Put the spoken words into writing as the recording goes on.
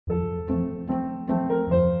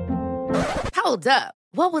Hold up.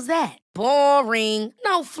 What was that? Boring.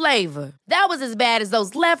 No flavor. That was as bad as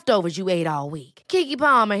those leftovers you ate all week. Keke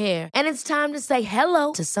Palmer here, and it's time to say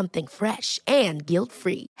hello to something fresh and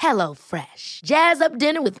guilt-free. Hello Fresh. Jazz up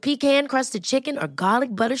dinner with pecan-crusted chicken or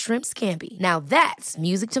garlic butter shrimp scampi. Now that's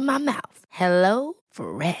music to my mouth. Hello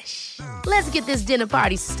Fresh. Let's get this dinner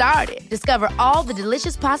party started. Discover all the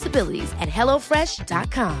delicious possibilities at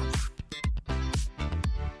hellofresh.com.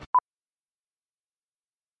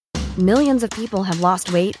 Millions of people have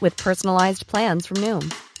lost weight with personalized plans from Noom.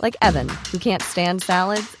 Like Evan, who can't stand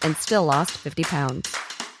salads and still lost 50 pounds.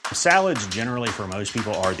 Salads generally for most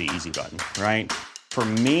people are the easy button, right? For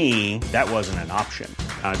me, that wasn't an option.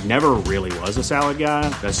 I never really was a salad guy.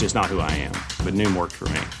 That's just not who I am. But Noom worked for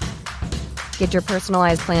me. Get your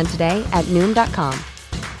personalized plan today at Noom.com.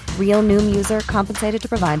 Real Noom user compensated to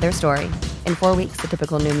provide their story. In 4 weeks, the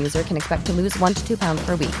typical Noom user can expect to lose 1 to 2 pounds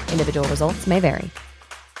per week. Individual results may vary.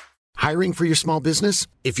 Hiring for your small business?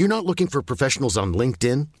 If you're not looking for professionals on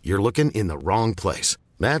LinkedIn, you're looking in the wrong place.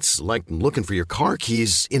 That's like looking for your car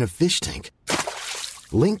keys in a fish tank.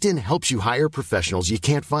 LinkedIn helps you hire professionals you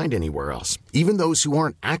can't find anywhere else, even those who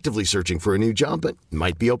aren't actively searching for a new job but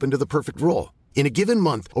might be open to the perfect role. In a given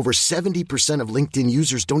month, over 70% of LinkedIn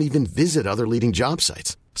users don't even visit other leading job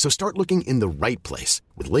sites. So start looking in the right place.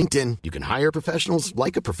 With LinkedIn, you can hire professionals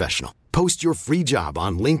like a professional. Post your free job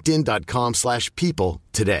on linkedin.com/people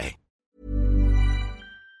today.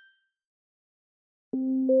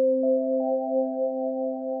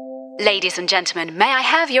 Ladies and gentlemen, may I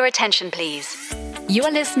have your attention, please? You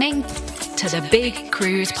are listening to the Big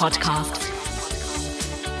Cruise Podcast.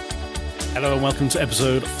 Hello and welcome to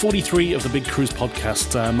episode 43 of the Big Cruise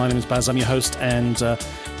Podcast. My name is Baz, I'm your host, and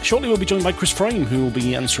shortly we'll be joined by Chris Frame, who will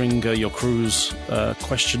be answering your cruise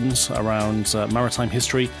questions around maritime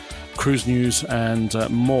history, cruise news, and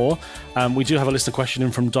more. We do have a listener question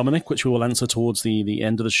in from Dominic, which we will answer towards the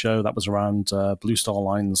end of the show. That was around Blue Star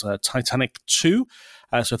Line's Titanic 2.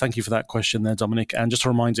 So thank you for that question there, Dominic. And just a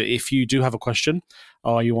reminder, if you do have a question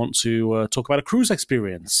or you want to talk about a cruise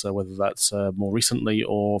experience, whether that's more recently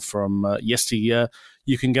or from yesteryear,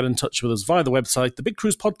 you can get in touch with us via the website,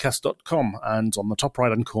 thebigcruisepodcast.com, and on the top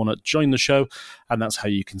right-hand corner, join the show, and that's how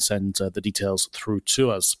you can send the details through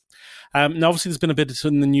to us. Now, obviously, there's been a bit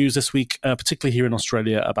in the news this week, particularly here in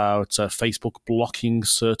Australia, about Facebook blocking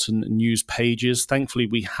certain news pages. Thankfully,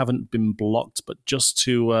 we haven't been blocked, but just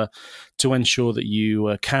to ensure that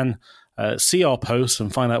you can see our posts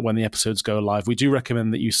and find out when the episodes go live, we do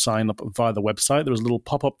recommend that you sign up via the website. There's a little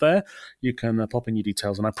pop-up there. You can pop in your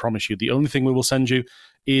details, and I promise you, the only thing we will send you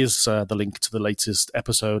is the link to the latest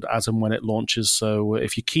episode as and when it launches. So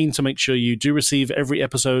if you're keen to make sure you do receive every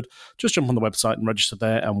episode, just jump on the website and register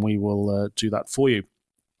there, and we will do that for you.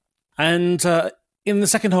 And in the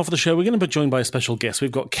second half of the show, we're going to be joined by a special guest.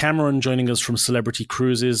 We've got Cameron joining us from Celebrity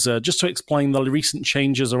Cruises, just to explain the recent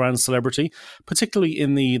changes around Celebrity, particularly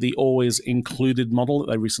in the always included model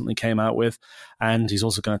that they recently came out with. And he's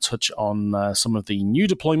also going to touch on some of the new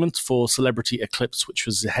deployment for Celebrity Eclipse, which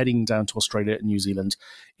was heading down to Australia and New Zealand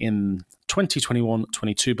in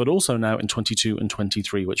 2021-22, but also now in 22 and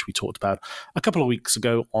 23, which we talked about a couple of weeks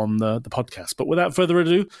ago on the podcast. But without further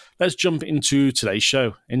ado, let's jump into today's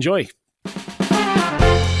show. Enjoy.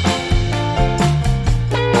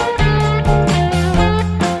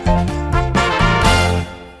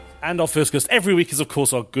 And our first guest every week is, of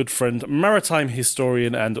course, our good friend, maritime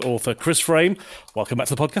historian and author Chris Frame. Welcome back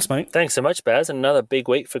to the podcast, mate. Thanks so much, Baz. Another big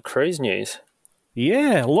week for cruise news.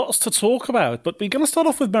 Yeah, lots to talk about, but we're going to start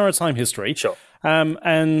off with maritime history. Sure.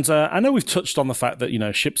 And I know we've touched on the fact that,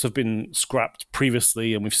 ships have been scrapped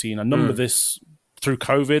previously, and we've seen a number of this through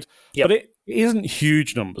COVID, but it isn't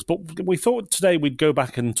huge numbers. But we thought today we'd go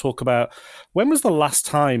back and talk about when was the last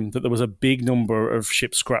time that there was a big number of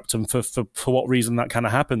ships scrapped, and for what reason that kind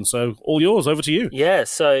of happened. So all yours, over to you. Yeah,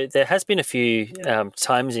 so there has been a few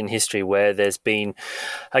times in history where there's been,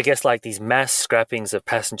 I guess, like these mass scrappings of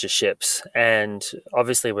passenger ships. And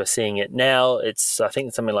obviously we're seeing it now. I think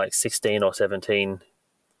it's something like 16 or 17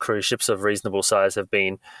 cruise ships of reasonable size have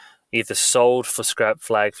been either sold for scrap,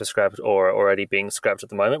 flagged for scrap, or already being scrapped at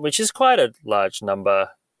the moment, which is quite a large number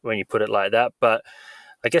when you put it like that. But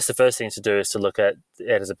I guess the first thing to do is to look at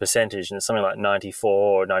it as a percentage, and it's something like 94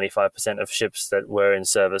 or 95% of ships that were in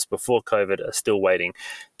service before COVID are still waiting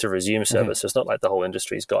to resume service. So it's not like the whole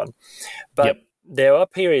industry's gone. But there are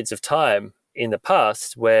periods of time in the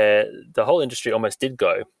past where the whole industry almost did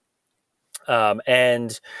go.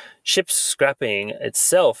 And ships scrapping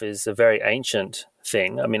itself is a very ancient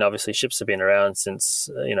thing. I mean, obviously ships have been around since,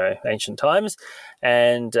 ancient times,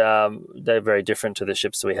 and they're very different to the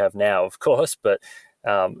ships that we have now, of course, but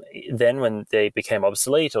Then when they became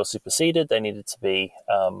obsolete or superseded, they needed to be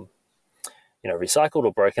recycled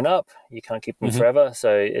or broken up. You can't keep them forever.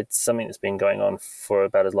 So it's something that's been going on for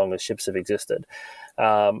about as long as ships have existed.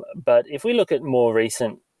 But if we look at more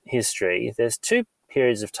recent history, there's two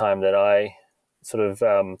periods of time that I sort of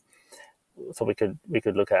thought we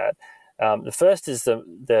could look at. The first is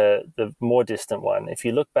the more distant one. If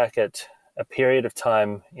you look back at a period of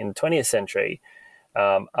time in the 20th century,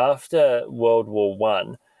 after World War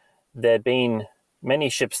One, there'd been many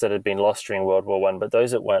ships that had been lost during World War One, but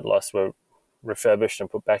those that weren't lost were refurbished and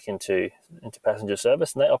put back into passenger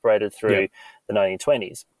service, and they operated through the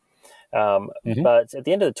 1920s. But at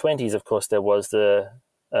the end of the 20s, of course, there was the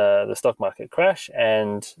stock market crash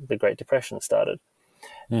and the Great Depression started.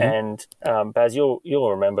 And Baz, you'll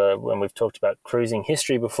remember when we've talked about cruising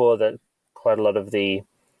history before that quite a lot of the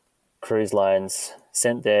cruise lines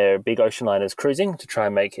sent their big ocean liners cruising to try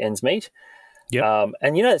and make ends meet. And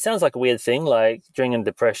it sounds like a weird thing. Like during a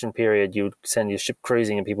depression period, you would send your ship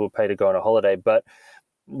cruising and people would pay to go on a holiday. But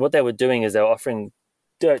what they were doing is they were offering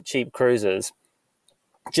dirt cheap cruises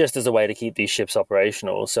just as a way to keep these ships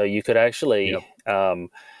operational. So you could actually,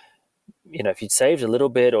 if you'd saved a little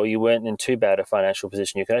bit or you weren't in too bad a financial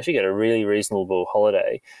position, you could actually get a really reasonable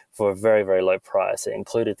holiday for a very, very low price. It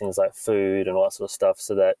included things like food and all that sort of stuff,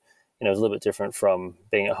 so that it was a little bit different from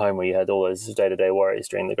being at home where you had all those day-to-day worries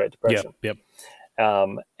during the Great Depression.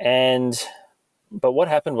 But what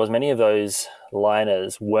happened was many of those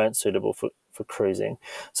liners weren't suitable for cruising.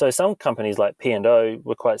 So some companies like P&O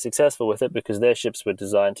were quite successful with it because their ships were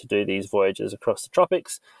designed to do these voyages across the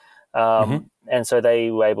tropics. And so they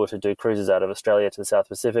were able to do cruises out of Australia to the South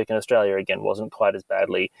Pacific, and Australia, again, wasn't quite as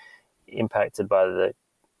badly impacted by the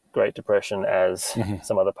Great Depression as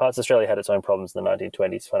some other parts. Australia had its own problems in the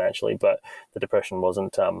 1920s financially, but the Depression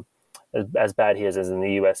wasn't as bad here as in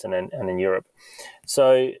the US and in Europe.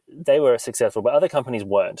 So they were successful, but other companies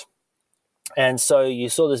weren't. And so you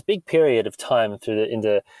saw this big period of time in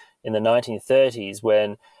the 1930s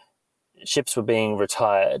when ships were being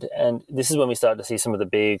retired. And this is when we started to see some of the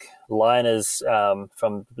big liners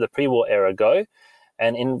from the pre-war era go.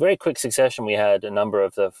 And in very quick succession, we had a number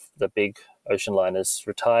of the big ocean liners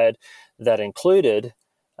retired. That included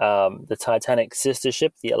the Titanic sister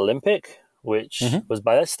ship, the Olympic, which was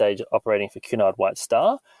by that stage operating for Cunard White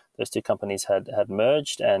Star. Those two companies had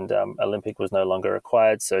merged, and Olympic was no longer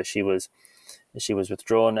required, so she was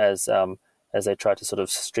withdrawn as they tried to sort of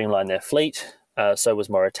streamline their fleet. So was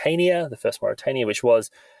Mauritania, the first Mauritania, which was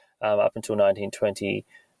up until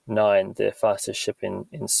 1929 the fastest ship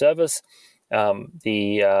in service.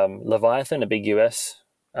 The Leviathan, a big US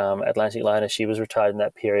Atlantic liner, she was retired in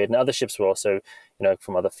that period, and other ships were also,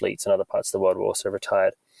 from other fleets and other parts of the world were also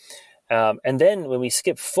retired. And then when we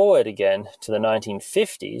skip forward again to the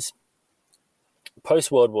 1950s,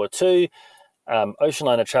 post-World War II, ocean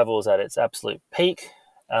liner travel is at its absolute peak,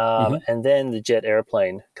 and then the jet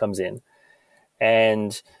airplane comes in.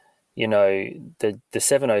 And, the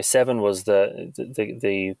 707 was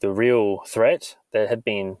the real threat. There had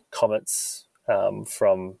been comets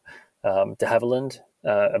from de Havilland,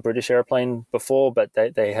 a British airplane before, but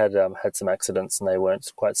they had some accidents and they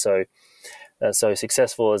weren't quite so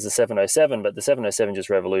successful as the 707, but the 707 just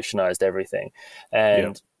revolutionized everything.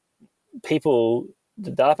 And people,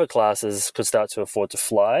 the upper classes, could start to afford to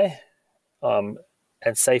fly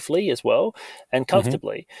and safely as well and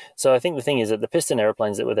comfortably. So I think the thing is that the piston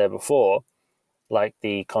airplanes that were there before, like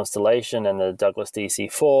the Constellation and the Douglas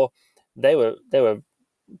DC-4, they were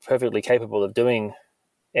perfectly capable of doing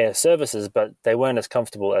air services, but they weren't as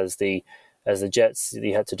comfortable as the jets.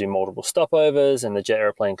 You had to do multiple stopovers, and the jet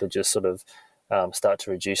airplane could just sort of start to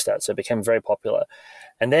reduce that. So it became very popular.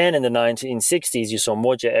 And then in the 1960s, you saw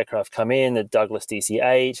more jet aircraft come in, the Douglas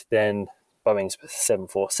DC-8, then Boeing's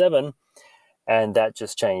 747, and that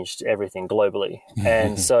just changed everything globally.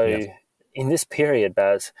 And so in this period,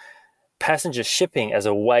 Baz, passenger shipping as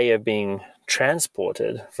a way of being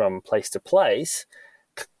transported from place to place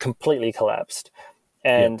completely collapsed.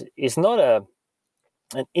 And it's not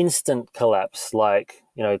an instant collapse like,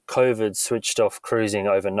 COVID switched off cruising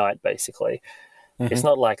overnight, basically. It's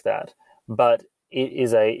not like that. But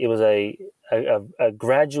it was a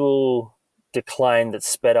gradual decline that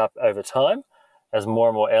sped up over time as more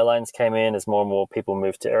and more airlines came in, as more and more people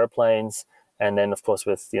moved to airplanes. And then, of course,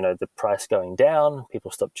 with, the price going down,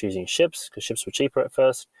 people stopped choosing ships because ships were cheaper at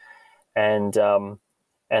first. And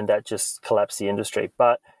that just collapsed the industry.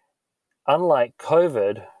 But unlike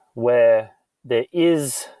COVID, where there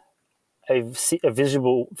is a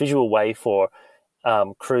visual way for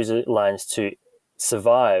cruise lines to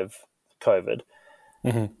survive COVID,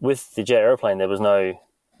 with the jet airplane, there was no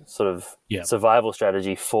sort of survival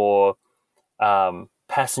strategy for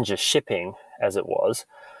passenger shipping as it was.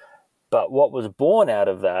 But what was born out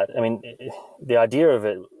of that, I mean, the idea of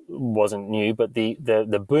it wasn't new, but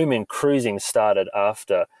the boom in cruising started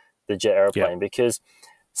after the jet airplane because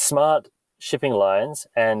smart shipping lines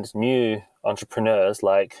and new entrepreneurs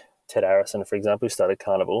like Ted Arison, for example, who started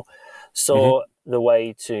Carnival, saw the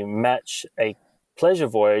way to match a pleasure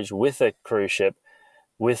voyage with a cruise ship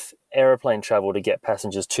with airplane travel to get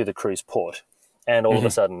passengers to the cruise port. And all of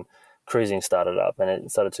a sudden, cruising started up, and it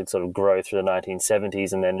started to sort of grow through the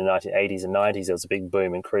 1970s, and then in the 1980s and 90s, there was a big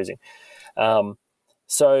boom in cruising.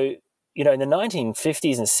 So, you know, in the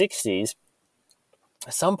 1950s and 60s,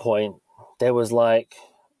 at some point, there was like,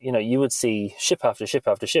 you know, you would see ship after ship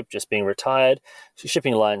after ship just being retired,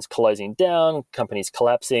 shipping lines closing down, companies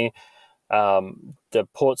collapsing. The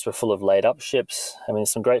ports were full of laid up ships. I mean,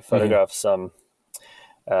 some great photographs,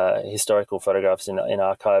 historical photographs in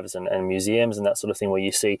archives and museums and that sort of thing, where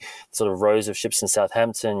you see sort of rows of ships in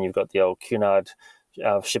Southampton. You've got the old Cunard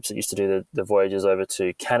ships that used to do the voyages over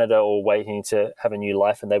to Canada, all waiting to have a new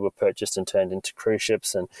life, and they were purchased and turned into cruise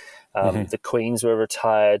ships. And the Queens were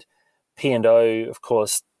retired. P&O, of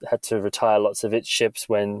course, had to retire lots of its ships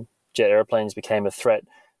when jet airplanes became a threat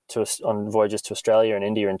to us on voyages to Australia and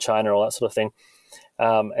India and China, all that sort of thing.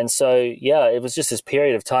 And so, it was just this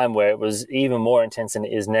period of time where it was even more intense than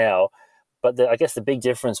it is now. But I guess the big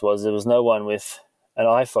difference was there was no one with an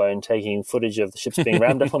iPhone taking footage of the ships being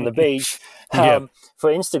rammed up on the beach for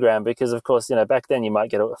Instagram, because, of course, you know, back then you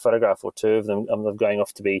might get a photograph or two of them going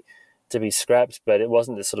off to be scrapped, but it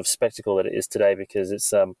wasn't the sort of spectacle that it is today, because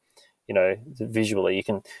it's you know, visually you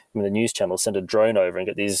can, I mean, the news channels send a drone over and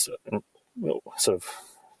get these sort of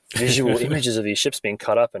visual images of these ships being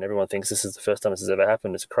cut up, and everyone thinks this is the first time this has ever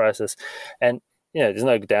happened. It's a crisis. And, you know,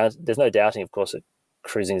 there's no doubting, of course, that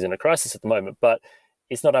cruising is in a crisis at the moment, but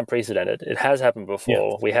it's not unprecedented. It has happened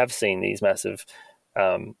before. We have seen these massive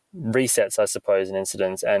resets, I suppose, and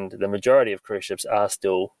incidents, and the majority of cruise ships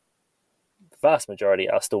vast majority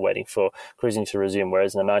are still waiting for cruising to resume,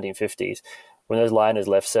 whereas in the 1950s, when those liners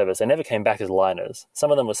left service, they never came back as liners. Some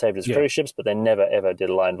of them were saved as cruise ships, but they never, ever did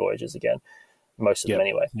line voyages again. Most of them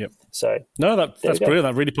anyway. So no, that's brilliant.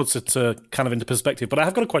 That really puts it kind of into perspective. But I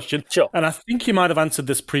have got a question. Sure. And I think you might have answered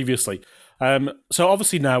this previously. So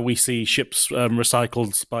obviously now we see ships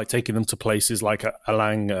recycled by taking them to places like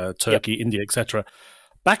Alang, Turkey, India, etc.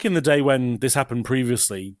 Back in the day when this happened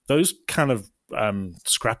previously, those kind of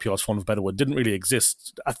scrapyards, for want of a better word, didn't really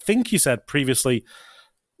exist. I think you said previously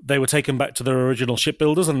they were taken back to their original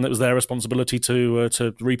shipbuilders, and it was their responsibility to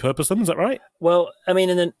repurpose them. Is that right? Well, I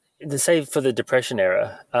mean, say for the Depression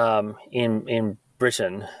era, in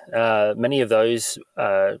Britain, many of those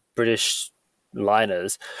British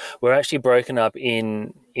liners were actually broken up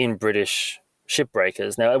in British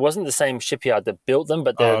shipbreakers. Now, it wasn't the same shipyard that built them,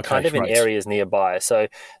 but they're kind of in areas nearby. So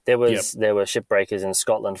there were shipbreakers in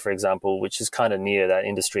Scotland, for example, which is kind of near that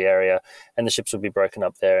industry area, and the ships would be broken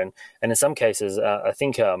up there. And in some cases, I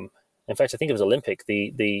think it was Olympic.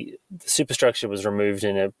 The superstructure was removed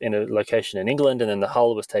in a location in England, and then the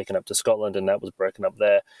hull was taken up to Scotland, and that was broken up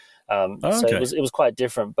there. So it was quite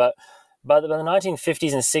different. But by the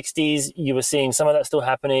 1950s and 60s, you were seeing some of that still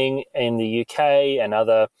happening in the UK and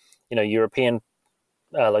other, you know, European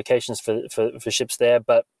locations for ships there.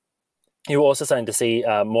 But you were also starting to see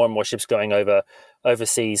more and more ships going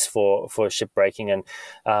overseas for shipbreaking, and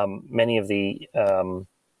many of the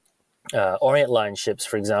Orient Line ships,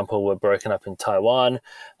 for example, were broken up in Taiwan.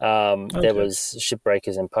 There was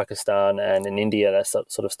shipbreakers in Pakistan and in India that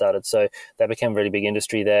sort of started. So that became a really big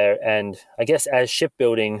industry there. And I guess as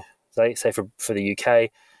shipbuilding, say for the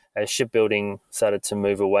UK, as shipbuilding started to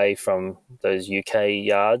move away from those UK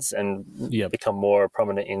yards and become more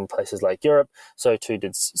prominent in places like Europe, so too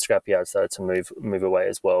did scrap yards started to move away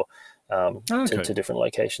as well to different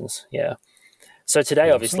locations. Yeah. So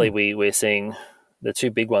today, obviously, we're seeing the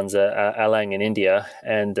two big ones are Alang in India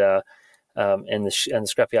and the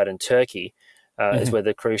scrapyard in Turkey is where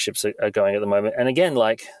the cruise ships are going at the moment. And again,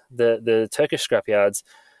 like the Turkish scrapyards,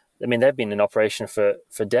 I mean, they've been in operation for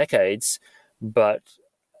decades, but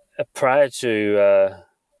prior to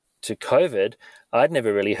COVID, I'd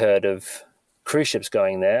never really heard of cruise ships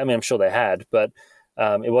going there. I mean, I'm sure they had, but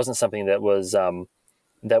it wasn't something that was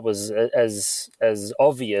as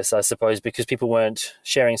obvious, I suppose, because people weren't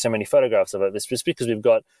sharing so many photographs of it. It's just because we've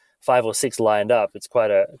got 5 or 6 lined up. It's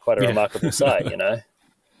quite a remarkable sight, you know.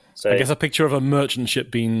 So I guess a picture of a merchant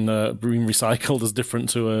ship being recycled is different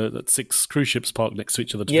to 6 cruise ships parked next to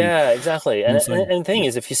each other. Exactly. And the thing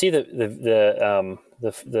is, if you see the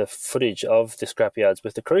footage of the scrapyards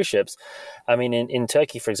with the cruise ships, I mean, in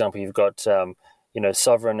Turkey, for example, you've got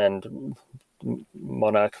Sovereign and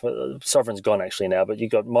Monarch. Sovereign's gone actually now, but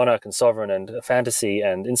you've got Monarch and Sovereign and Fantasy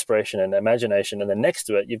and Inspiration and Imagination, and then next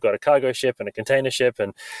to it you've got a cargo ship and a container ship,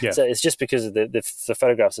 and so it's just because the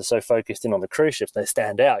photographs are so focused in on the cruise ships, they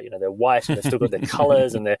stand out. They're white and they've still got their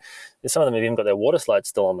colours, and some of them have even got their water slides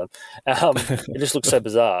still on them. It just looks so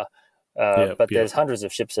bizarre. But there's hundreds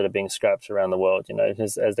of ships that are being scrapped around the world,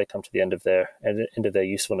 as they come to the end of their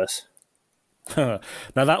usefulness. Now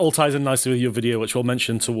that all ties in nicely with your video, which we'll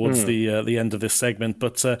mention towards the end of this segment.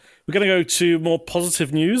 But we're going to go to more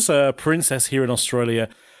positive news. Princess here in Australia,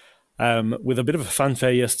 with a bit of a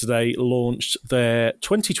fanfare yesterday, launched their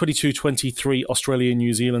 2022-23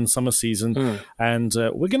 Australia-New Zealand summer season, and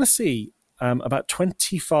we're going to see about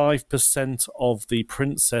 25% of the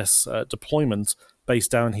Princess deployment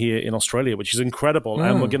based down here in Australia, which is incredible.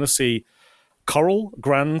 And we're going to see Coral,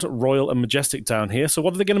 Grand, Royal, and Majestic down here. So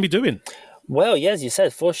what are they going to be doing? Well, yeah, as you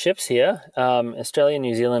said, 4 ships here, Australia and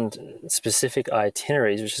New Zealand specific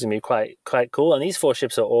itineraries, which is going to be quite cool. And these 4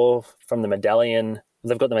 ships are all from the medallion.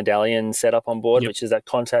 They've got the medallion set up on board, which is that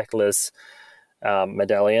contactless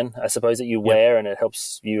medallion, I suppose, that you wear, and it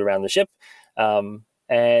helps you around the ship. So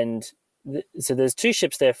there's 2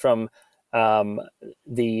 ships there from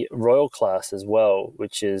the Royal class as well,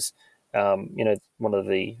 which is one of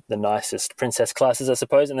the nicest Princess classes, I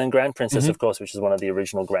suppose, and then Grand Princess, of course, which is one of the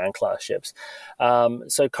original Grand class ships.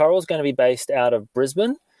 So Coral's going to be based out of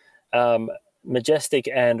Brisbane. Majestic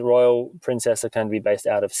and Royal Princess are going to be based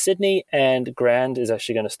out of Sydney, and Grand is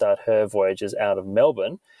actually going to start her voyages out of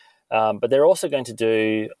Melbourne. But they're also going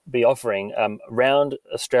to be offering round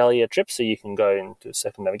Australia trips, so you can go into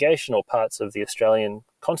circumnavigation or parts of the Australian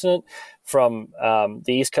continent from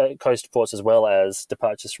the East Coast ports, as well as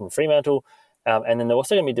departures from Fremantle. And then they're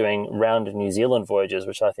also going to be doing round New Zealand voyages,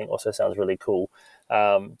 which I think also sounds really cool,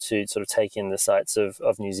 to sort of take in the sights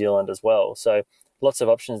of New Zealand as well. So lots of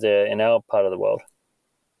options there in our part of the world.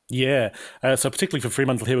 Yeah, so particularly for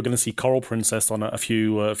Fremantle here, we're going to see Coral Princess on a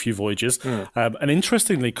few voyages. And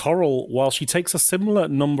interestingly, Coral, while she takes a similar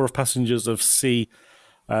number of passengers of Sea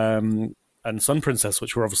and Sun Princess,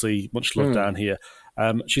 which we're obviously much loved down here,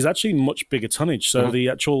 she's actually much bigger tonnage. So the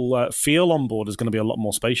actual feel on board is going to be a lot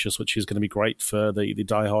more spacious, which is going to be great for the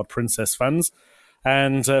diehard Princess fans.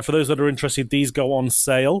 And for those that are interested, these go on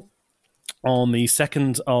sale on the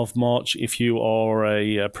 2nd of March if you are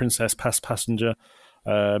a Princess Pass passenger,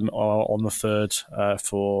 or on the 3rd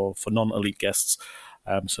for non-elite guests.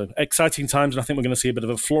 So exciting times, and I think we're going to see a bit of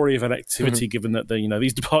a flurry of activity given that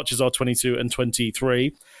these departures are 22 and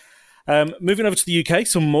 23. Moving over to the UK,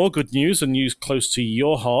 some more good news and news close to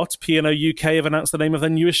your heart. P&O UK have announced the name of their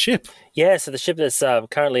newest ship. Yeah, so the ship that's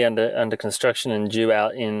currently under construction and due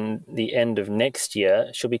out in the end of next year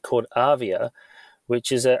should be called Avia,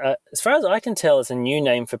 which is, as far as I can tell, it's a new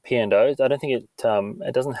name for P&O. I don't think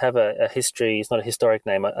it doesn't have a history. It's not a historic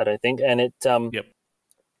name, I don't think. And it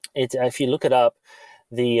if you look it up,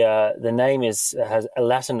 the name has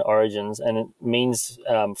Latin origins, and it means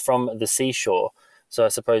from the seashore. So I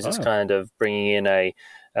suppose it's kind of bringing in a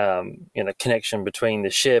connection between the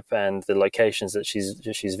ship and the locations that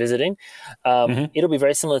she's visiting. It'll be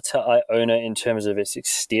very similar to Iona in terms of its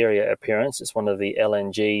exterior appearance. It's one of the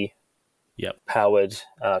LNG powered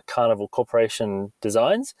Carnival Corporation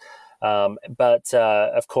designs, but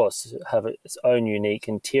of course have its own unique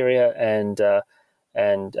interior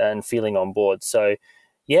and feeling on board. So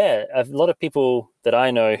yeah, a lot of people that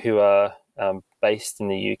I know who are based in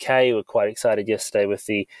the UK were quite excited yesterday with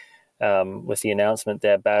the announcement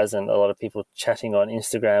there, Baz, and a lot of people chatting on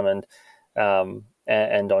Instagram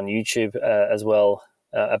and on YouTube as well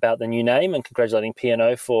about the new name, and congratulating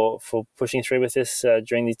P&O for pushing through with this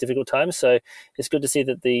during these difficult times. So it's good to see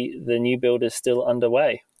that the new build is still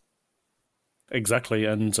underway. Exactly,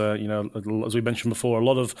 and as we mentioned before, a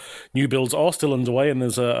lot of new builds are still underway, and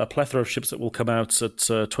there's a plethora of ships that will come out at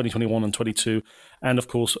 2021 and 22, and of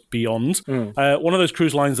course beyond. One of those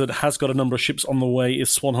cruise lines that has got a number of ships on the way is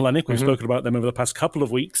Swan Hellenic. We've spoken about them over the past couple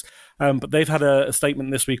of weeks, but they've had a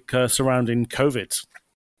statement this week surrounding COVID.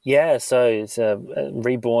 Yeah, so it's a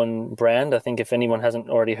reborn brand. I think if anyone hasn't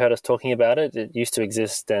already heard us talking about it, it used to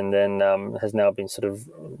exist and then has now been sort of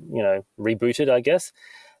rebooted, I guess.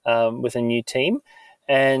 With a new team,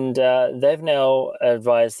 and they've now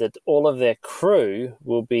advised that all of their crew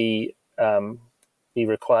will be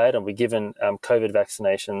required and be given COVID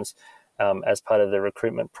vaccinations as part of the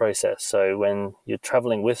recruitment process. So when you're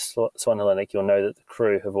traveling with Swan Hellenic, you'll know that the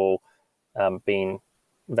crew have all been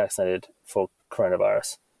vaccinated for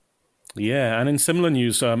coronavirus. Yeah, and in similar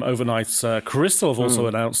news, overnight, Crystal have also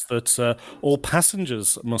announced that all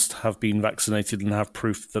passengers must have been vaccinated and have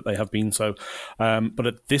proof that they have been so. But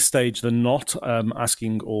at this stage, they're not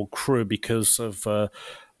asking all crew because of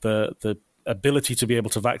the ability to be able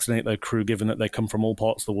to vaccinate their crew, given that they come from all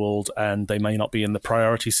parts of the world and they may not be in the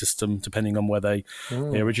priority system depending on where they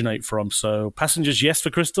originate from. So passengers, yes, for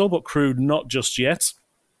Crystal, but crew, not just yet.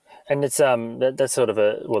 And it's that's sort of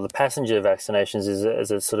the passenger vaccinations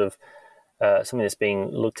is a sort of something that's being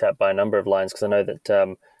looked at by a number of lines, because I know that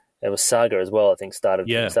there was Saga as well. I think started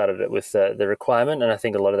it with the requirement, and I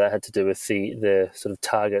think a lot of that had to do with the sort of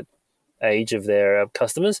target age of their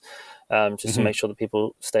customers, just to make sure that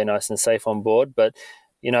people stay nice and safe on board. But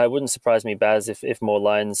it wouldn't surprise me, Baz, if more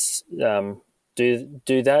lines do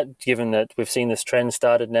that, given that we've seen this trend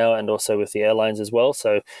started now, and also with the airlines as well.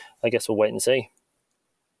 So I guess we'll wait and see.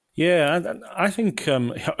 Yeah, and I think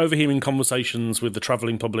overhearing conversations with the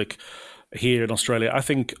travelling public here in Australia, I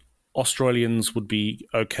think Australians would be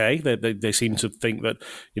okay. They seem to think that,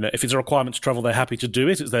 if it's a requirement to travel, they're happy to do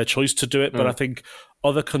it. It's their choice to do it. But I think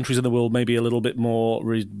other countries in the world may be a little bit more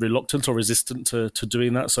reluctant or resistant to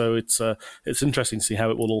doing that. So it's interesting to see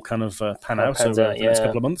how it will all kind of pan out over the next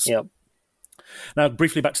couple of months. Yep. Now,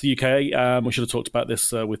 briefly back to the UK, we should have talked about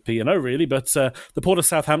this with P&O, really, but the Port of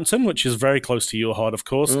Southampton, which is very close to your heart, of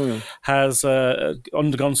course, has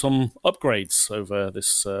undergone some upgrades over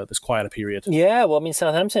this quieter period. Yeah, well, I mean,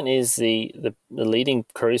 Southampton is the leading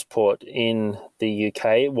cruise port in the UK.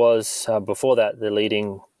 It was, before that, the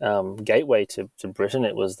leading gateway to Britain.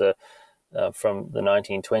 It was from the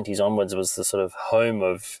 1920s onwards, was the sort of home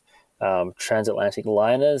of transatlantic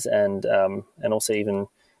liners and also even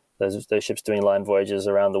those ships doing line voyages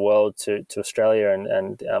around the world to Australia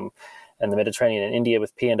and the Mediterranean and India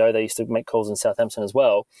with P&O. They used to make calls in Southampton as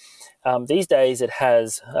well. These days it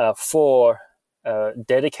has 4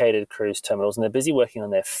 dedicated cruise terminals, and they're busy working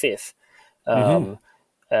on their 5th.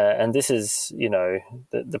 And this is,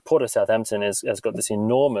 the Port of Southampton has got this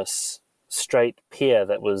enormous straight pier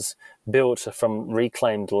that was built from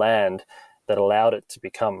reclaimed land that allowed it to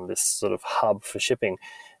become this sort of hub for shipping.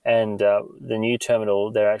 And the new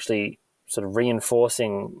terminal, they're actually sort of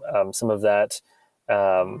reinforcing some of that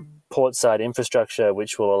portside infrastructure,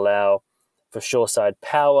 which will allow for shoreside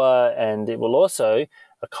power, and it will also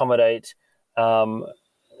accommodate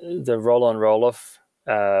the roll-on, roll-off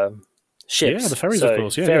ships. Yeah, the ferries, of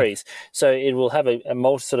course. Yeah, ferries. Yeah. So it will have a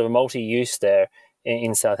multi-use there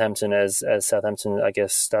in Southampton as Southampton, I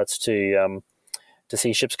guess, starts to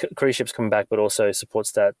see cruise ships come back, but also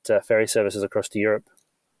supports that ferry services across to Europe.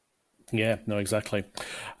 Yeah, no, exactly.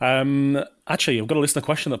 Actually, I've got a listener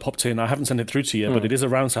question that popped in. I haven't sent it through to you, but it is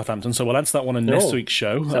around Southampton, so we'll answer that one in next week's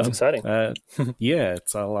show. Sounds exciting. Yeah,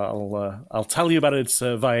 I'll tell you about it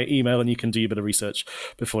via email, and you can do a bit of research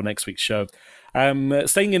before next week's show.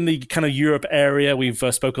 Staying in the kind of Europe area, we've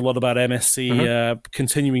spoke a lot about MSC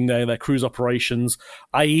continuing their cruise operations.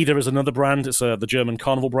 AIDA is another brand. It's the German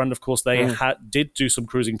Carnival brand, of course. They did do some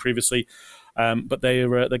cruising previously, but they're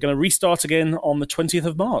going to restart again on the 20th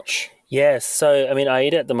of March. Yes, so I mean,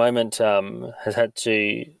 AIDA at the moment has had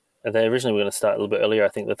to. They originally were going to start a little bit earlier. I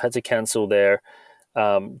think they've had to cancel their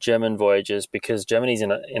German voyages because Germany's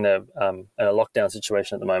in a lockdown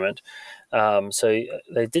situation at the moment. So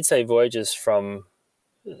they did say voyages from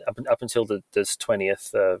up until this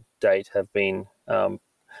 20th date have been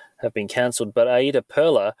cancelled. But AIDA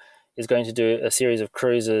Perla is going to do a series of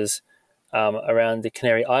cruises around the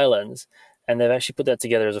Canary Islands, and they've actually put that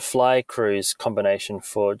together as a fly cruise combination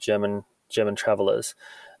for German travellers.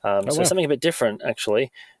 Something a bit different,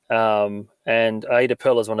 actually. And AIDA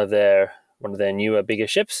Perla is one of their newer, bigger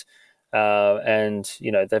ships. And,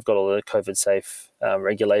 they've got all the COVID-safe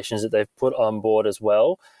regulations that they've put on board as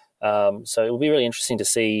well. So it will be really interesting to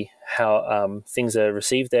see how things are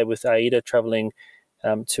received there with AIDA travelling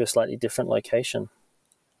to a slightly different location.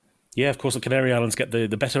 Yeah, of course, the Canary Islands get the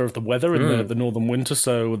better of the weather in the northern winter,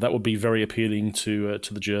 so that would be very appealing to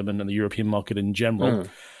the German and the European market in general.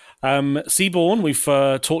 Seabourn, we've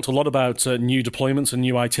talked a lot about new deployments and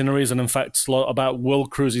new itineraries, and in fact a lot about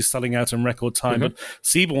world cruises selling out in record time. But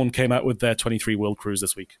Seabourn came out with their 23 world cruise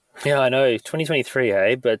this week. Yeah, I know, 2023,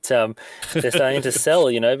 hey? But they're starting to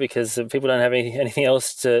sell, because people don't have anything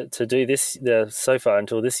else to do this so far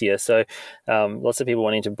until this year. So lots of people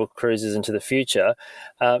wanting to book cruises into the future.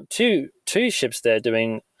 Two ships there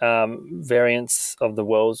doing variants of the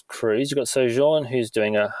world cruise. You've got Sojourn, who's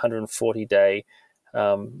doing a 140-day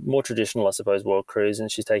more traditional, I suppose, world cruise, and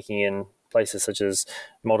she's taking in places such as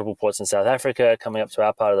multiple ports in South Africa, coming up to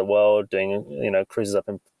our part of the world, doing cruises up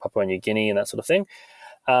in Papua New Guinea and that sort of thing.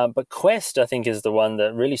 But Quest, I think, is the one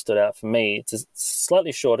that really stood out for me. It's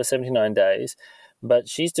slightly shorter, 79 days, but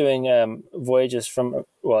she's doing voyages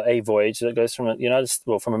a voyage that goes from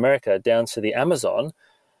from America down to the Amazon,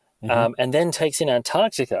 and then takes in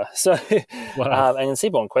Antarctica. So, Wow. and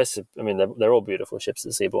Seabourn Quest, I mean, they're all beautiful ships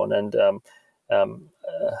at Seabourn, and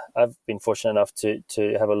I've been fortunate enough to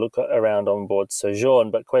have a look around on board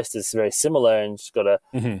Sojourn, but Quest is very similar and it's got a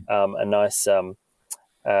nice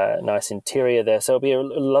nice interior there. So it'll be a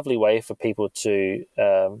lovely way for people to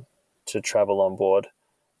travel on board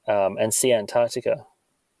and see Antarctica.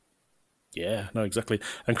 Yeah, no, exactly.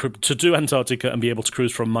 And to do Antarctica and be able to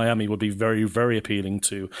cruise from Miami would be very, very appealing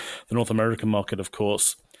to the North American market, of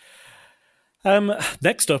course.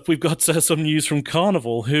 Next up, we've got some news from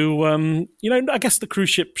Carnival, who, I guess the cruise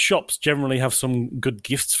ship shops generally have some good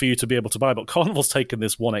gifts for you to be able to buy, but Carnival's taken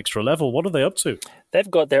this one extra level. What are they up to? They've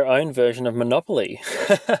got their own version of Monopoly,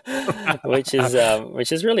 which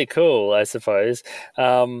is really cool, I suppose.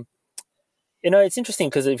 It's interesting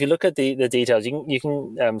because if you look at the details, you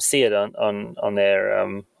can see it on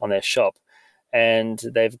their shop. And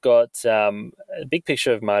they've got a big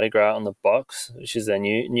picture of Mardi Gras on the box, which is their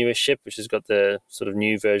newest ship, which has got the sort of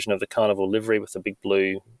new version of the Carnival livery with the big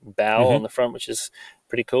blue bow on the front, which is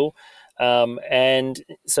pretty cool. And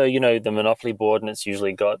so, the Monopoly board, and it's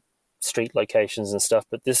usually got street locations and stuff,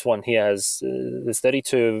 but this one here there's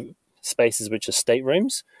 32 spaces which are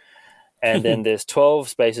staterooms. And then there's 12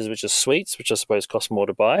 spaces, which are suites, which I suppose cost more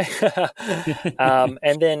to buy.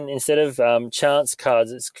 And then instead of chance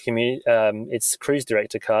cards, it's cruise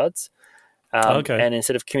director cards. And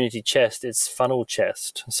instead of community chest, it's funnel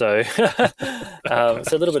chest. So, so a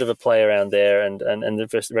little bit of a play around there, and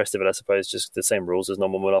the rest of it, I suppose, just the same rules as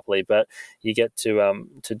normal Monopoly, but you get to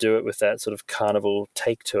do it with that sort of carnival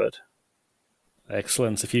take to it.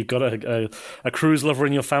 Excellent. If you've got a cruise lover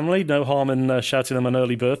in your family, no harm in shouting them an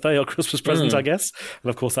early birthday or Christmas present, I guess. And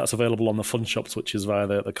of course, that's available on the Fun Shops, which is via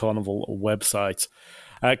the Carnival website.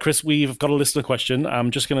 Chris, we've got a listener question.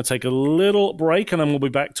 I'm just going to take a little break, and then we'll be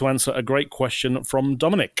back to answer a great question from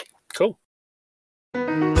Dominic. Cool.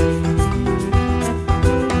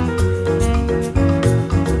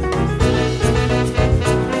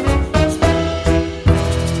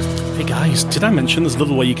 Guys, did I mention there's a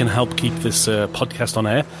little way you can help keep this podcast on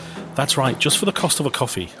air? That's right, just for the cost of a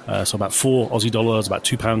coffee. So about $4 Aussie, about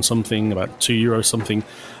 £2 something, about €2 something.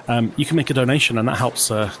 You can make a donation, and that helps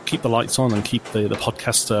keep the lights on and keep the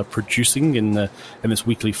podcast producing in this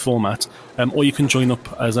weekly format. Or you can join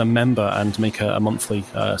up as a member and make a monthly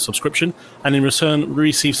subscription, and in return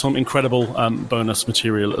receive some incredible bonus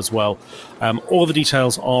material as well. All the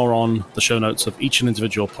details are on the show notes of each and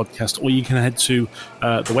individual podcast, or you can head to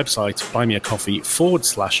the website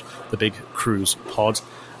buymeacoffee.com/The Big Cruise Pod.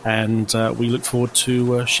 And we look forward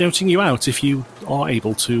to shouting you out if you are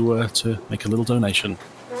able to make a little donation.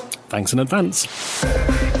 Thanks in advance.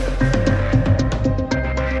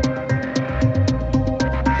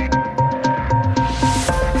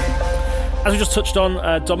 As we just touched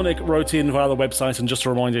on, Dominic wrote in via the website, and just a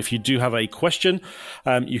reminder, if you do have a question,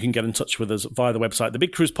 you can get in touch with us via the website,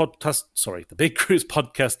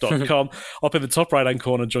 thebigcruisepodcast.com. Up in the top right-hand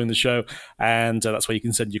corner, join the show, and that's where you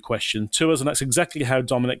can send your question to us, and that's exactly how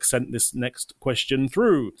Dominic sent this next question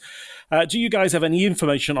through. Do you guys have any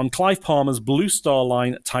information on Clive Palmer's Blue Star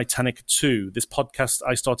Line Titanic 2? This podcast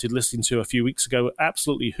I started listening to a few weeks ago,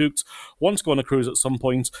 absolutely hooked. Want to go on a cruise at some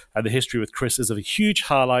point, and the history with Chris is a huge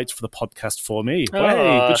highlight for the podcast for me.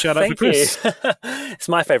 Hey, good shout out for Chris. It's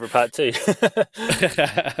my favourite part too.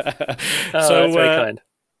 That's very kind.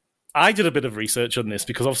 I did a bit of research on this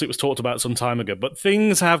because obviously it was talked about some time ago, but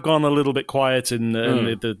things have gone a little bit quiet in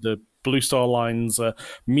the Blue Star Line's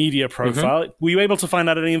media profile. Were you able to find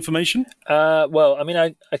out any information? Well, I mean,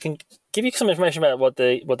 I can give you some information about what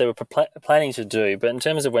they were planning to do, but in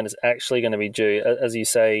terms of when it's actually going to be due, as you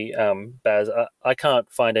say, Baz, I can't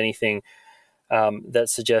find anything that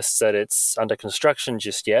suggests that it's under construction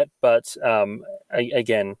just yet. But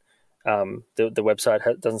again, the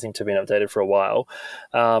website doesn't seem to have been updated for a while.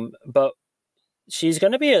 But she's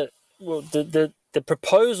going to be the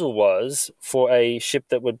proposal was for a ship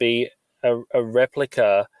that would be a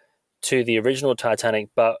replica to the original Titanic,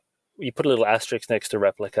 but you put a little asterisk next to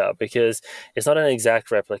replica because it's not an exact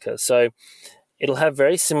replica. So it'll have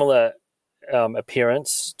very similar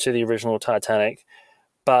appearance to the original Titanic,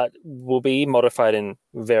 but will be modified in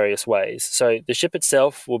various ways. So the ship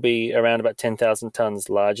itself will be around about 10,000 tons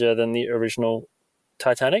larger than the original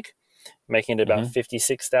Titanic, making it about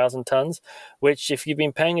 56,000 tons, which, if you've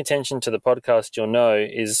been paying attention to the podcast, you'll know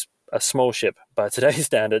is a small ship by today's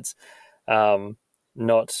standards,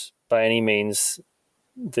 not by any means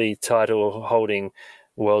the title holding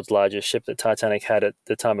world's largest ship that Titanic had at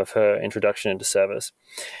the time of her introduction into service.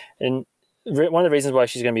 And one of the reasons why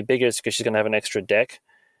she's going to be bigger is because she's going to have an extra deck.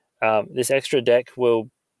 This extra deck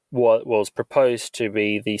was proposed to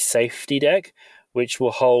be the safety deck, which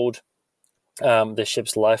will hold the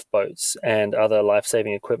ship's lifeboats and other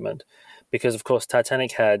life-saving equipment. Because, of course,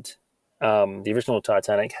 Titanic had, the original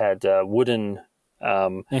Titanic had wooden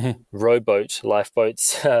rowboat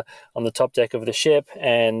lifeboats on the top deck of the ship.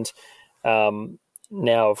 And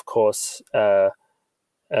now, of course,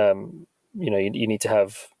 you need to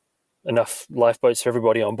have enough lifeboats for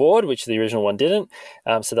everybody on board, which the original one didn't.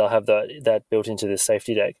 So they'll have that built into the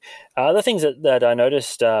safety deck. Other things that I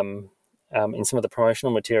noticed in some of the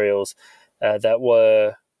promotional materials that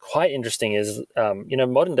were quite interesting is,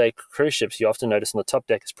 modern day cruise ships, you often notice on the top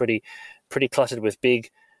deck is pretty cluttered with big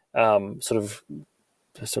sort of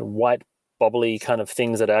white bobbly kind of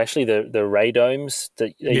things that are actually the radomes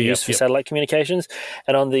that they use for satellite communications.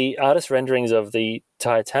 And on the artist renderings of the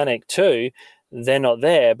Titanic too, they're not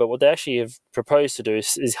there, but what they actually have proposed to do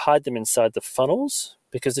is hide them inside the funnels,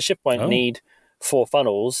 because the ship won't need 4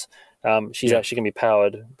 funnels. She's actually going to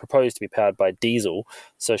be proposed to be powered by diesel,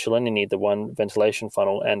 so she'll only need the one ventilation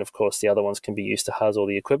funnel, and of course the other ones can be used to house all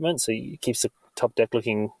the equipment, so it keeps the top deck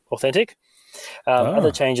looking authentic.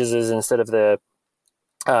 Other changes is, instead of the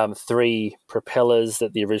 3 propellers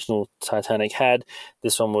that the original Titanic had,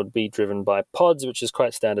 this one would be driven by pods, which is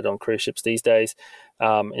quite standard on cruise ships these days.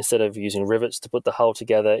 Instead of using rivets to put the hull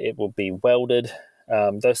together, it will be welded,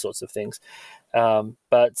 those sorts of things.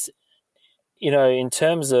 But in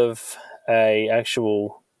terms of a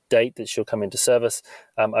actual date that she'll come into service,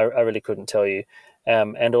 I really couldn't tell you.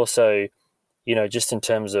 And also, just in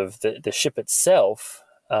terms of the ship itself,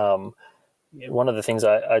 one of the things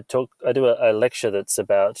I do a lecture that's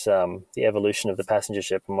about the evolution of the passenger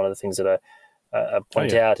ship, and one of the things that I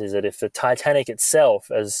point out is that if the Titanic itself,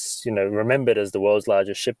 as remembered as the world's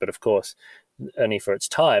largest ship, but of course only for its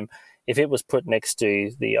time, if it was put next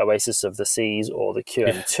to the Oasis of the Seas or the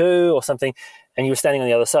QM2 or something, and you were standing on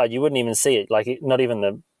the other side, you wouldn't even see it. Not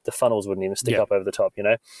even the funnels wouldn't even stick up over the top.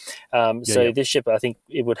 This ship, I think,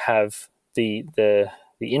 it would have the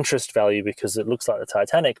interest value because it looks like the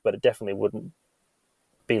Titanic, but it definitely wouldn't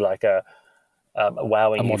be like a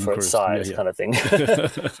wowing you for its size kind of thing.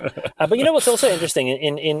 But what's also interesting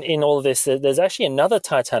in all of this, there's actually another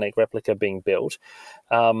Titanic replica being built,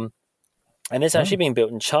 and it's actually being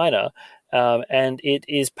built in China, and it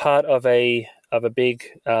is part of a big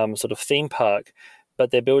sort of theme park.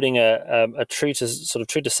 But they're building a true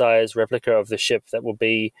to size replica of the ship that will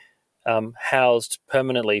be housed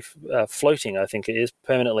permanently, floating, I think it is,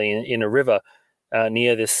 permanently in a river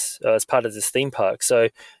near this, as part of this theme park. So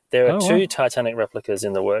there are 2 Titanic replicas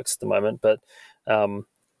in the works at the moment, but I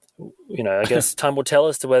guess time will tell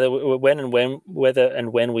as to whether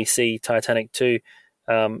and when we see Titanic 2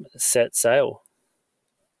 set sail.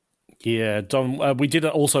 Yeah, Don, we did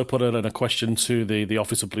also put in a question to the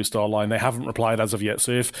Office of Blue Star Line. They haven't replied as of yet,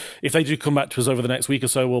 so if they do come back to us over the next week or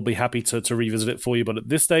so, we'll be happy to revisit it for you. But at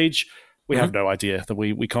this stage, we have no idea. That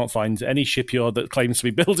we can't find any shipyard that claims to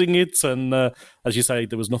be building it, and as you say,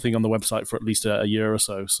 there was nothing on the website for at least a year or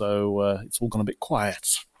so, it's all gone a bit quiet.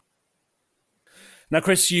 Now,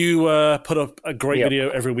 Chris, you put up a great video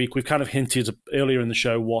every week. We've kind of hinted earlier in the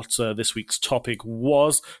show what this week's topic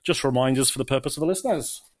was. Just reminders for the purpose of the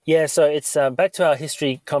listeners. Yeah, so it's back to our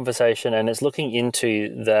history conversation, and it's looking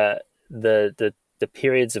into the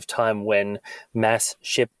periods of time when mass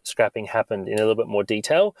ship scrapping happened in a little bit more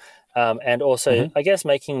detail, and also, I guess,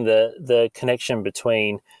 making the connection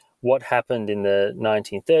between what happened in the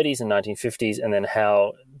 1930s and 1950s, and then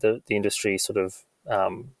how the industry sort of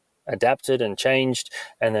adapted and changed,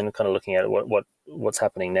 and then kind of looking at what's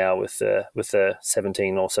happening now with the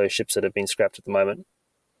 17 or so ships that have been scrapped at the moment.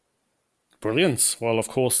 Brilliant. Well, of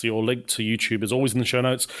course, your link to YouTube is always in the show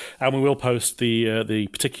notes, and we will post the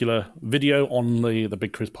particular video on the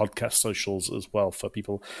Big Cruise Podcast socials as well for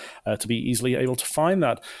people to be easily able to find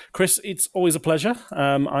that. Chris, it's always a pleasure.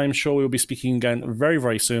 I'm sure we'll be speaking again very,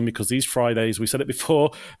 very soon, because these Fridays, we said it before,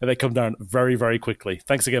 they come down very, very quickly.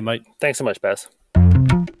 Thanks again, mate. Thanks so much, Baz.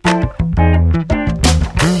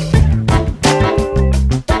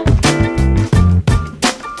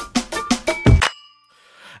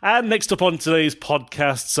 And next up on today's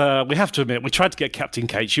podcast, we have to admit, we tried to get Captain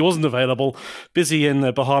Kate. She wasn't available, busy in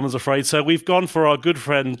the Bahamas, afraid. So we've gone for our good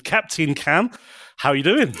friend, Captain Cam. How are you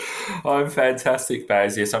doing? I'm fantastic,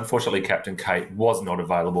 Baz. Yes, unfortunately, Captain Kate was not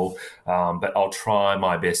available, but I'll try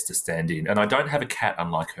my best to stand in. And I don't have a cat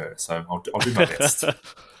unlike her, so I'll do my best.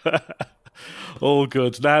 All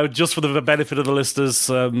good. Now, just for the benefit of the listeners,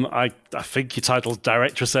 I think you titled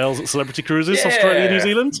Director of Sales at Celebrity Cruises, Australia, New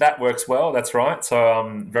Zealand. That works well, that's right. So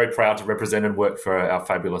I'm very proud to represent and work for our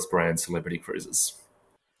fabulous brand, Celebrity Cruises.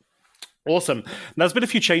 Awesome. Now, there's been a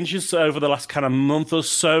few changes over the last kind of month or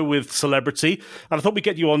so with Celebrity, and I thought we'd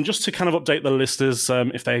get you on just to kind of update the listeners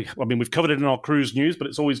we've covered it in our cruise news, but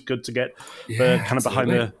it's always good to get the kind of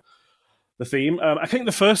behind the theme. I think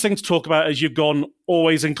the first thing to talk about is you've gone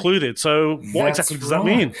always included. So what exactly does that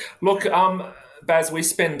mean? Look, Baz, we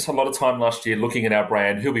spent a lot of time last year looking at our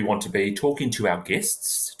brand, who we want to be, talking to our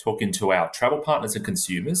guests, talking to our travel partners and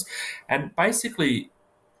consumers, and basically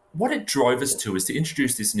what it drove us to is to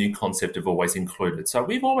introduce this new concept of always included. So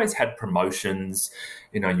we've always had promotions,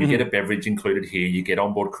 you get a beverage included here, you get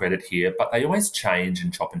onboard credit here, but they always change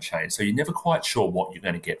and chop and change. So you're never quite sure what you're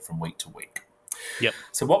going to get from week to week. Yep.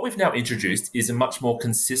 So what we've now introduced is a much more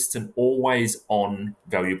consistent, always on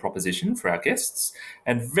value proposition for our guests.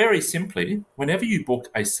 And very simply, whenever you book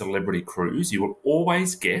a Celebrity cruise, you will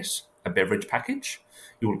always get a beverage package,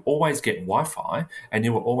 you will always get Wi-Fi, and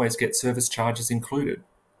you will always get service charges included.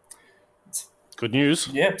 Good news.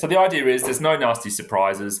 Yeah, so the idea is there's no nasty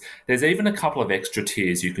surprises. There's even a couple of extra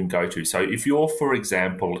tiers you can go to. So if you're, for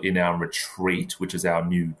example, in our retreat, which is our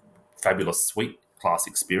new fabulous suite class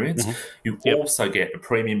experience, you also get a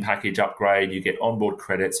premium package upgrade, you get onboard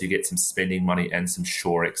credits, you get some spending money and some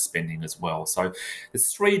ShoreX spending as well. So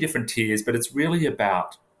there's 3 different tiers, but it's really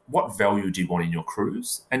about what value do you want in your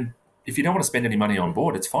cruise? And if you don't want to spend any money on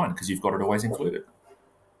board, it's fine because you've got it always included.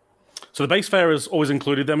 So the base fare is always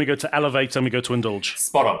included. Then we go to Elevate and we go to Indulge.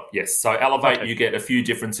 Spot on, yes. So Elevate, You get a few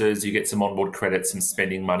differences. You get some onboard credits, some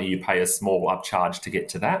spending money. You pay a small upcharge to get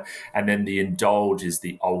to that. And then the Indulge is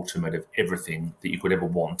the ultimate of everything that you could ever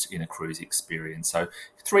want in a cruise experience. So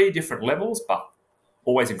 3 different levels, but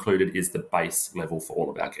always included is the base level for all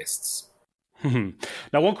of our guests.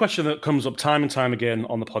 Now, one question that comes up time and time again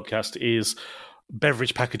on the podcast is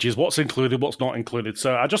beverage packages, what's included, what's not included.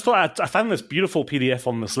 So I just thought I found this beautiful PDF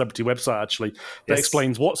on the Celebrity website, actually, that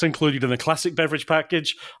explains what's included in the classic beverage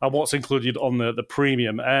package and what's included on the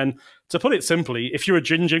premium. And to put it simply, if you're a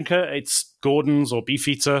gin drinker, it's Gordon's or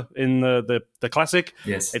Beefeater in the classic.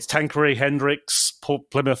 Yes. It's Tanqueray, Hendricks,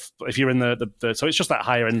 Port Plymouth if you're in the so it's just that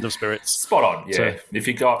higher end of spirits. Spot on, yeah. So, if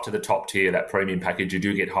you go up to the top tier, that premium package, you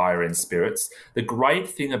do get higher end spirits. The great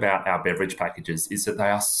thing about our beverage packages is that they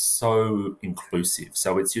are so inclusive.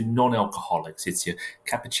 So it's your non-alcoholics, it's your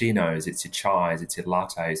cappuccinos, it's your chais, it's your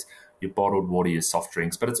lattes, your bottled water, your soft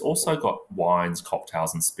drinks, but it's also got wines,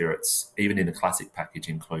 cocktails and spirits, even in the classic package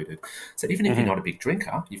included. So even if you're not a big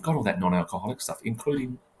drinker, you've got all that non-alcoholic stuff,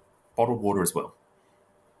 including bottled water as well.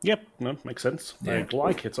 Yep, no, makes sense. Yeah. I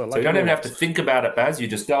like it. So you don't even have to think about it, Baz. You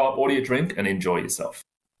just go up, order your drink and enjoy yourself.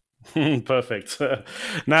 Perfect.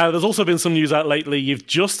 Now, there's also been some news out lately. You've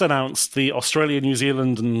just announced the Australia, New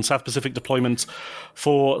Zealand and South Pacific deployment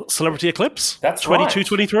for Celebrity Eclipse. That's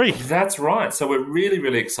 22-23. Right. That's right. So we're really,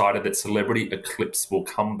 really excited that Celebrity Eclipse will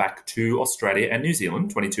come back to Australia and New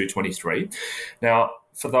Zealand, 22-23. Now,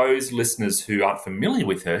 for those listeners who aren't familiar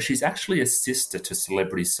with her, she's actually a sister to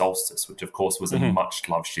Celebrity Solstice, which, of course, was a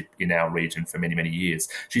much-loved ship in our region for many, many years.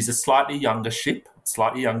 She's a slightly younger ship,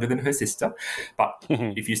 slightly younger than her sister, but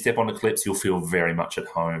if you step on Eclipse, you'll feel very much at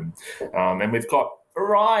home. And we've got a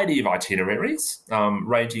variety of itineraries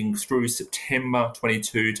ranging through September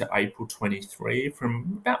 22 to April 23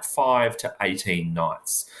 from about 5 to 18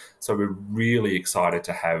 nights. So we're really excited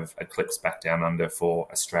to have Eclipse back down under for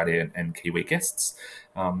Australian and Kiwi guests.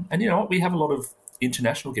 And you know what? We have a lot of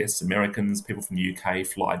international guests, Americans, people from the UK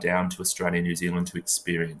fly down to Australia and New Zealand to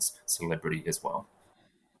experience Celebrity as well.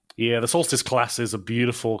 Yeah, the Solstice class is a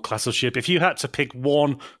beautiful class of ship. If you had to pick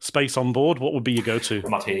one space on board, what would be your go-to?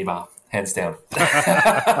 Martini bar, hands down.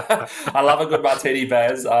 I love a good martini,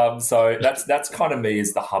 Baz. So that's kind of me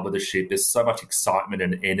as the hub of the ship. There's so much excitement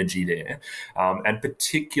and energy there, and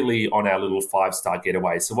particularly on our little 5-star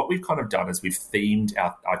getaway. So what we've kind of done is we've themed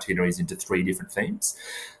our itineraries into 3 different themes.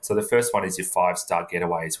 So the first one is your 5-star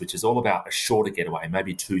getaways, which is all about a shorter getaway,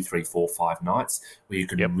 maybe 2, 3, 4, 5 nights, where you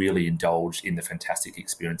can really indulge in the fantastic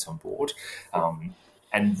experience on board.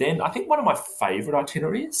 And then I think one of my favourite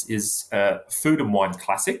itineraries is Food and Wine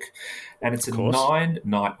Classic, and it's a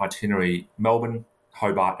 9-night itinerary, Melbourne,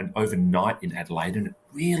 Hobart, and overnight in Adelaide, and it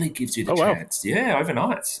really gives you the chance. Wow. Yeah,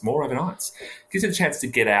 overnights, more overnights. Gives you the chance to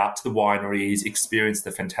get out to the wineries, experience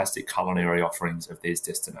the fantastic culinary offerings of these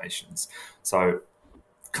destinations. So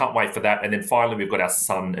can't wait for that. And then finally, we've got our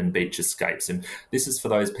sun and beach escapes. And this is for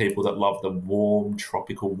those people that love the warm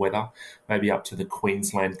tropical weather, maybe up to the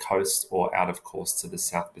Queensland coast or out, of course, to the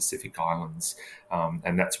South Pacific Islands.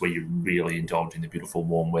 And that's where you really indulge in the beautiful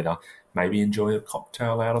warm weather. maybe enjoy a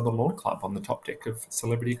cocktail out on the Lawn Club on the top deck of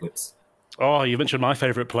Celebrity Eclipse. Oh, you mentioned my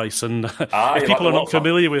favourite place, and if like people are the Lawn not Club?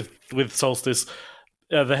 familiar with Solstice,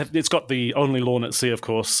 it's got the only lawn at sea, of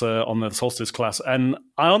course, on the Solstice class. And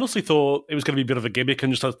I honestly thought it was going to be a bit of a gimmick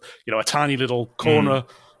and just a tiny little corner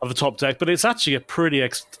of the top deck, but it's actually a pretty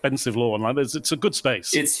expensive lawn. Like, it's a good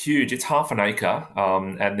space. It's huge. It's half an acre,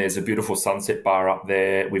 and there's a beautiful sunset bar up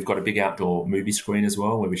there. We've got a big outdoor movie screen as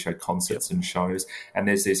well, where we show concerts and shows. And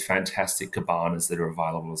there's these fantastic cabanas that are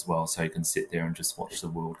available as well, so you can sit there and just watch the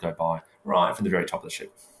world go by right from the very top of the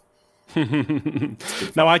ship.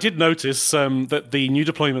 Now, I did notice that the new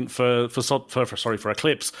deployment for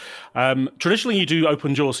Eclipse, traditionally you do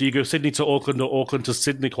open jaw, so you go Sydney to Auckland or Auckland to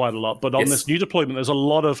Sydney quite a lot. But on this new deployment, there's a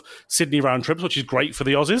lot of Sydney round trips, which is great for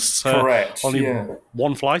the Aussies. Correct. Only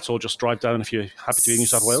one flight, or just drive down if you're happy to be in New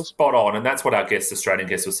South Wales. Spot on, and that's what our Australian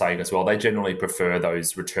guests were saying as well. They generally prefer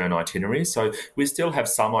those return itineraries. So we still have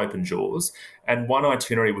some open jaws. And one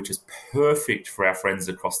itinerary which is perfect for our friends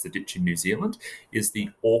across the ditch in New Zealand is the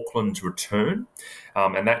Auckland return.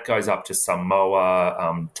 And that goes up to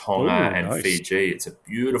Samoa, Tonga and nice. Fiji. It's a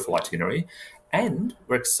beautiful itinerary. And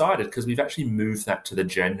we're excited because we've actually moved that to the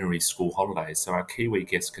January school holidays. So our Kiwi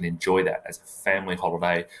guests can enjoy that as a family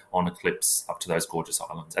holiday on Eclipse up to those gorgeous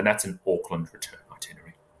islands. And that's an Auckland return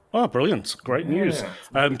itinerary. Oh, brilliant. Great news.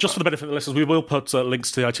 Just for the benefit of the listeners, we will put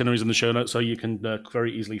links to the itineraries in the show notes so you can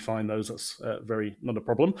very easily find those. That's not a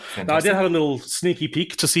problem. Fantastic. Now, I did have a little sneaky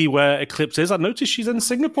peek to see where Eclipse is. I noticed she's in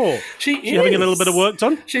Singapore. She is. She's having a little bit of work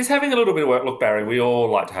done? She's having a little bit of work. Look, Barry, we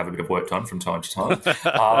all like to have a bit of work done from time to time.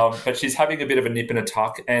 But she's having a bit of a nip and a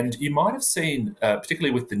tuck. And you might have seen,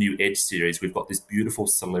 particularly with the new Edge series, we've got this beautiful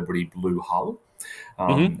celebrity blue hull.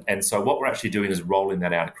 And so what we're actually doing is rolling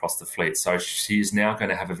that out across the fleet. So she's now going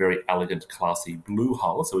to have a very elegant, classy blue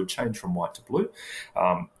hull. So we've changed from white to blue.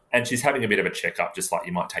 And she's having a bit of a checkup, just like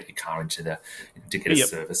you might take your car into to get a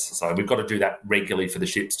service. So we've got to do that regularly for the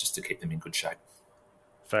ships just to keep them in good shape.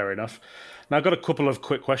 Fair enough. Now, I've got a couple of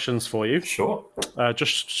quick questions for you. Sure.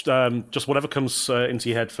 Just whatever comes into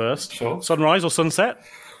your head first. Sure. Sunrise or sunset?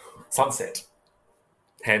 Sunset.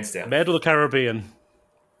 Hands down. Med or the Caribbean?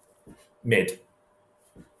 Med.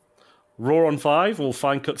 Raw on 5 or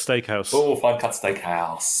Fine Cut Steakhouse? Oh, Fine Cut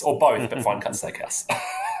Steakhouse. Or both, but Fine Cut Steakhouse.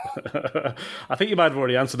 I think you might have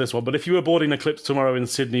already answered this one, but if you were boarding Eclipse tomorrow in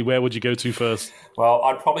Sydney, where would you go to first? Well,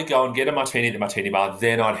 I'd probably go and get a martini at the martini bar,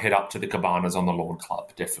 then I'd head up to the cabanas on the Lawn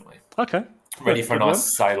Club, definitely. Okay. Ready for a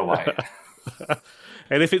nice sail away.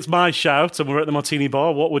 And if it's my shout and we're at the martini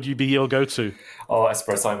bar, what would you be your go-to? Oh,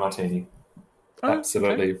 espresso martini. Oh,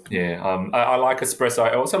 absolutely, okay. Yeah. I like espresso.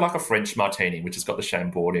 I also like a French martini, which has got the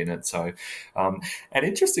Chambord in it. So, and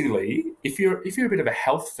interestingly, if you're a bit of a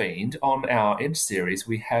health fiend, on our Edge series,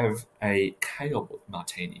 we have a kale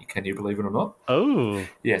martini. Can you believe it or not? Oh,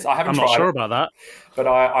 yes. I haven't I'm tried not sure it, about that, but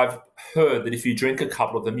I've heard that if you drink a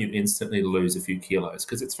couple of them, you instantly lose a few kilos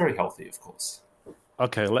because it's very healthy, of course.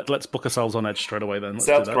 Okay, let's book ourselves on Edge straight away then.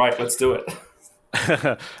 Sounds great. Let's do it.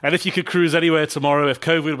 And if you could cruise anywhere tomorrow, if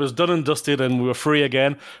COVID was done and dusted and we were free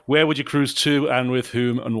again, where would you cruise to and with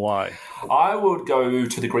whom and why? I would go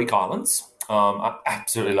to the Greek islands. I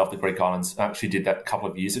absolutely love the Greek islands. I actually did that a couple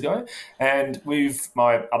of years ago. And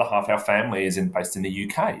my other half, our family, is based in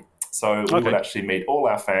the UK. So we would actually meet all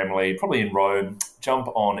our family, probably in Rome, jump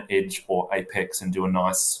on Edge or Apex and do a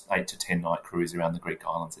nice 8 to 10 night cruise around the Greek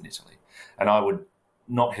islands in Italy. And I would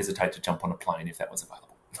not hesitate to jump on a plane if that was available.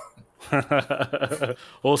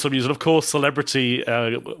 Awesome news. And of course, Celebrity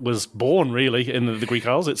was born really in the Greek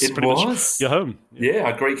Isles. It's pretty much your home. Yeah,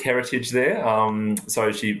 a Greek heritage there.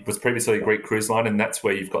 So she was previously a Greek cruise line, and that's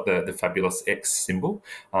where you've got the fabulous X symbol,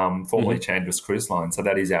 formerly Chandra's Cruise Line. So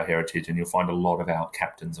that is our heritage, and you'll find a lot of our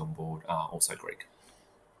captains on board are also Greek.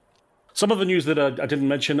 Some of the news that I didn't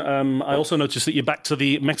mention, I also noticed that you're back to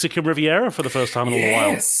the Mexican Riviera for the first time in a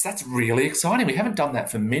while. Yes, that's really exciting. We haven't done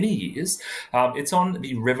that for many years. It's on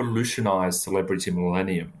the revolutionised Celebrity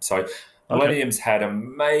Millennium. So Millennium's had a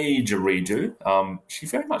major redo. She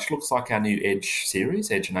very much looks like our new Edge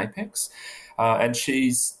series, Edge and Apex. And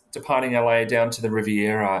she's departing LA down to the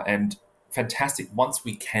Riviera, and fantastic. Once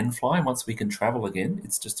we can fly and once we can travel again,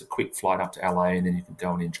 it's just a quick flight up to LA, and then you can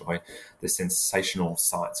go and enjoy the sensational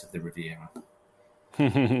sights of the Riviera.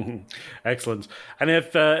 Excellent. And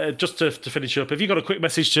if just to finish up, have you got a quick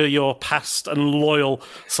message to your past and loyal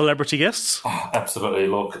celebrity guests? Oh, absolutely.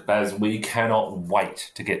 Look, Baz, we cannot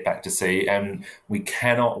wait to get back to sea, and we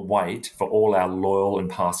cannot wait for all our loyal and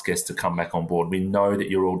past guests to come back on board. We know that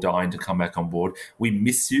you're all dying to come back on board. We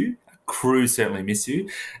miss you. Crew certainly miss you.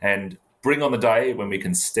 And bring on the day when we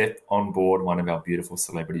can step on board one of our beautiful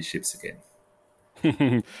celebrity ships again.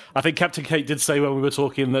 I think Captain Kate did say when we were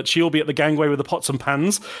talking that she'll be at the gangway with the pots and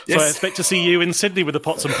pans. Yes. So I expect to see you in Sydney with the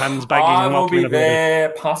pots and pans bagging I and will welcoming be everybody. there,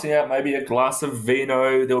 passing out maybe a glass of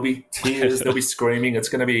vino. There'll be tears. There'll be screaming. It's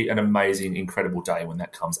going to be an amazing, incredible day when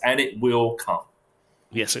that comes. And it will come.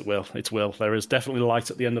 Yes, it will. It will. There is definitely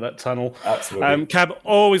light at the end of that tunnel. Absolutely. Cab,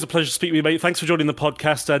 always a pleasure to speak with you, mate. Thanks for joining the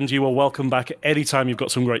podcast, and you are welcome back anytime you've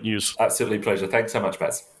got some great news. Absolutely pleasure. Thanks so much,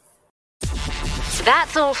 Baz.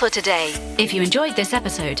 That's all for today. If you enjoyed this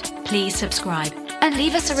episode, please subscribe and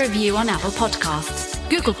leave us a review on Apple Podcasts,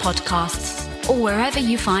 Google Podcasts, or wherever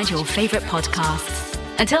you find your favourite podcasts.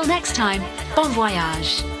 Until next time, bon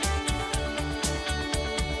voyage.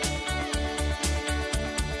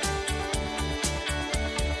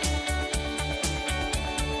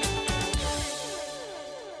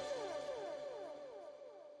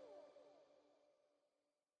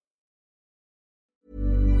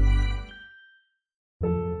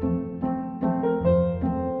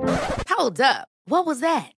 Hold up. What was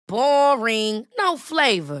that? Boring. No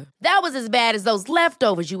flavor. That was as bad as those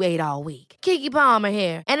leftovers you ate all week. Keke Palmer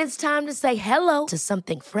here, and it's time to say hello to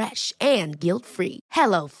something fresh and guilt-free.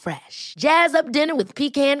 Hello Fresh. Jazz up dinner with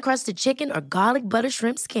pecan-crusted chicken or garlic butter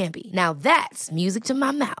shrimp scampi. Now that's music to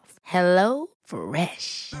my mouth. Hello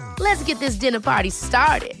Fresh. Let's get this dinner party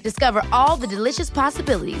started. Discover all the delicious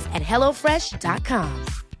possibilities at hellofresh.com.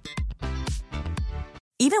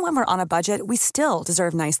 Even when we're on a budget, we still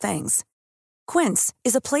deserve nice things. Quince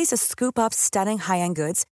is a place to scoop up stunning high-end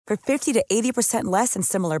goods for 50 to 80% less than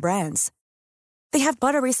similar brands. They have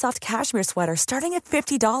buttery soft cashmere sweaters starting at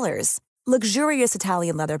 $50, luxurious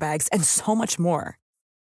Italian leather bags, and so much more.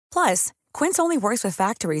 Plus, Quince only works with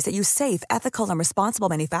factories that use safe, ethical, and responsible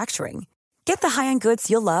manufacturing. Get the high-end goods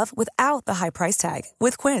you'll love without the high price tag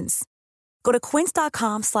with Quince. Go to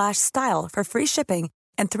quince.com/style for free shipping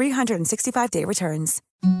and 365-day returns.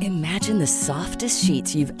 Imagine the softest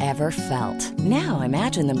sheets you've ever felt. Now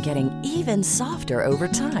imagine them getting even softer over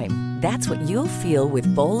time. That's what you'll feel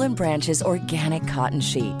with Boll & Branch's organic cotton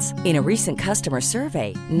sheets. In a recent customer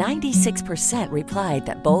survey, 96% replied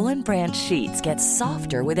that Boll & Branch sheets get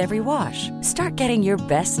softer with every wash. Start getting your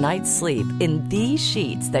best night's sleep in these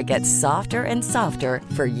sheets that get softer and softer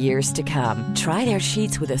for years to come. Try their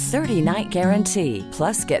sheets with a 30-night guarantee.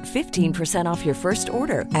 Plus, get 15% off your first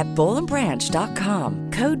order at bollandbranch.com.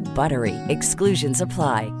 Code BUTTERY. Exclusions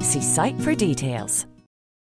apply. See site for details.